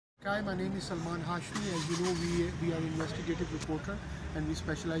Hi, my name is Salman Hashmi. As you know, we are investigative reporter and we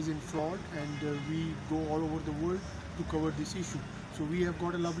specialize in fraud, and we go all over the world to cover this issue. So we have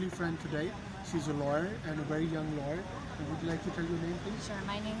got a lovely friend today. She's a lawyer and a very young lawyer. And would you like to tell your name, please? Sure,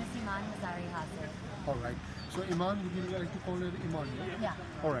 my name is Iman Mazari Hassan. All right. So Iman, would you like to call her Iman? Yeah.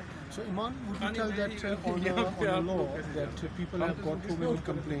 All right. So Iman, would you tell that on a law that people have got so many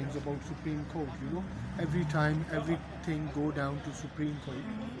complaints about Supreme Court? You know, every time everything go down to Supreme Court,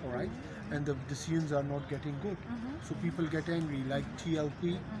 all right, and the decisions are not getting good. So people get angry, like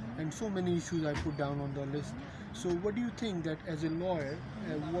TLP, and so many issues I put down on the list. So what do you think that as a lawyer,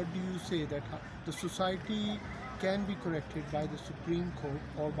 what do you say that the society can be corrected by the Supreme Court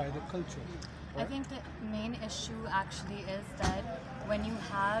or by the culture? I think the main issue actually is that when you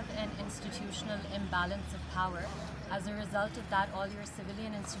have an institutional imbalance of power, as a result of that, all your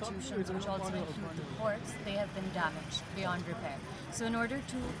civilian institutions, which also include the courts, they have been damaged beyond repair. So in order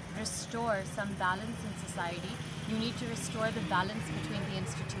to restore some balance in society, you need to restore the balance between the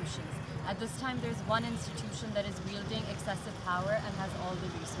institutions. At this time, there's one institution that is wielding excessive power and has all the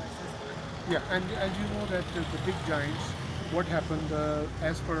resources. Yeah, and as you know that the big giants, what happened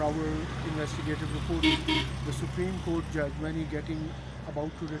as per our investigative reporting, the Supreme Court judge, when he getting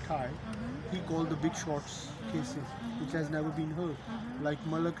about to retire, he called the big shots cases, which has never been heard, like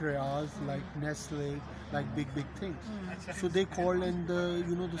Malak Riaz, like Nestle, like big things. So they called, and the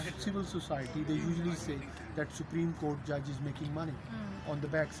civil society, they usually say that Supreme Court judge is making money on the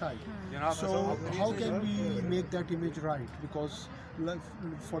backside. So how can we make that image right? Because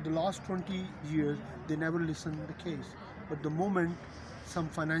for the last 20 years, they never listened to the case. But the moment some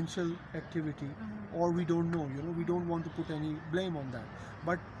financial activity, or we don't know, we don't want to put any blame on that.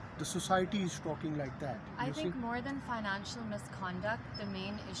 But the society is talking like that. I think more than financial misconduct, the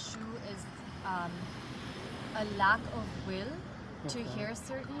main issue is a lack of will to hear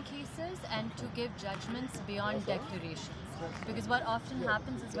certain cases and to give judgments beyond declarations. Because what often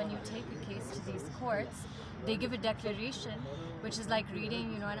happens is when you take a case to these courts, they give a declaration, which is like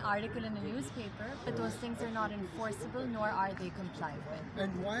reading, an article in a newspaper, but those things are not enforceable, nor are they complied with.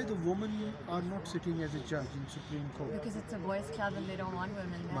 And why the women are not sitting as a judge in Supreme Court? Because it's a boys' club and they don't want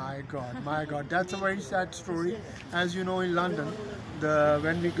women there. My God, that's a very sad story. As you know, in London,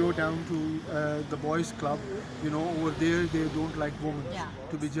 when we go down to the boys' club, over there they don't like women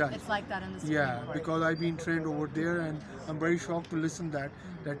to be judged. It's like that in the Supreme Court. Because I've been trained over there, and I'm very shocked to listen that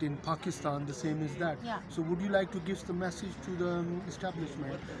in Pakistan the same is that. So would you like to give the message to the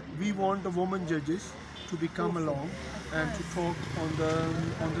establishment? We want the women judges to become along and to talk on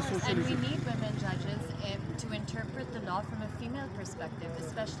the social issues. And we need women judges to interpret the law from a female perspective,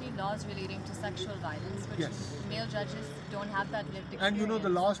 especially laws relating to sexual violence, which male judges don't have that lived experience.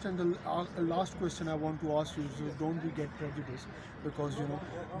 And the last question I want to ask you is, don't we get prejudiced? Because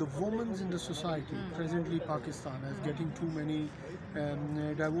the women in the society, presently Pakistan, is getting too many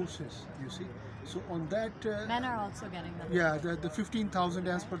divorces, you see. So on that, men are also getting them. Yeah, the 15,000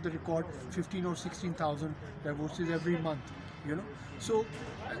 as per the record, 15 or 16,000 divorces every month. So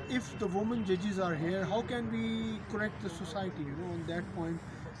if the women judges are here, how can we correct the society? On that point,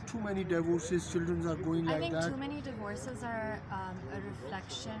 too many divorces, children are going like that. I think too many divorces are a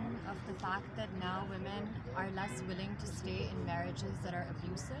reflection of the fact that now women are less willing to stay in marriages that are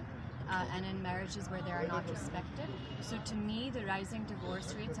abusive. And in marriages where they are not respected. So to me, the rising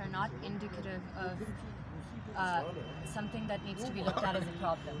divorce rates are not indicative of something that needs to be looked at as a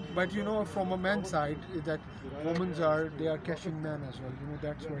problem. But from a man's side, that women they are catching men as well.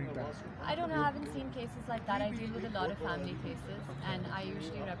 That's very bad. I don't know, I haven't seen cases like that. I deal with a lot of family cases, and I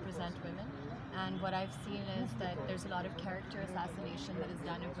usually represent women. And what I've seen is that there's a lot of character assassination that is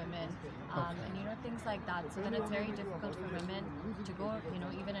done of women, and things like that. So then it's very difficult for women to go,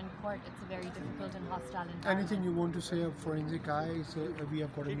 even in court, it's a very difficult and hostile environment. Anything you want to say of Forensic Eye? So we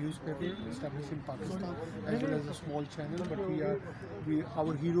have got a newspaper established in Pakistan as well as a small channel, but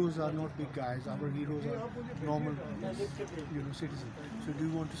our heroes are not big guys. Our heroes are normal, citizens. So do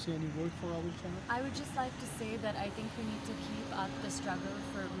you want to say any word for our channel? I would just like to say that I think we need to keep up the struggle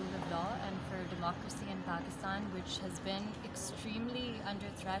for rule of law and for democracy in Pakistan, which has been extremely under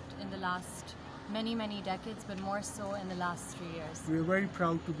threat in the last many decades, but more so in the last 3 years. We are very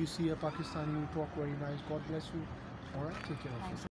proud to see a Pakistani. You talk very nice. God bless you. All right, take care of yourself.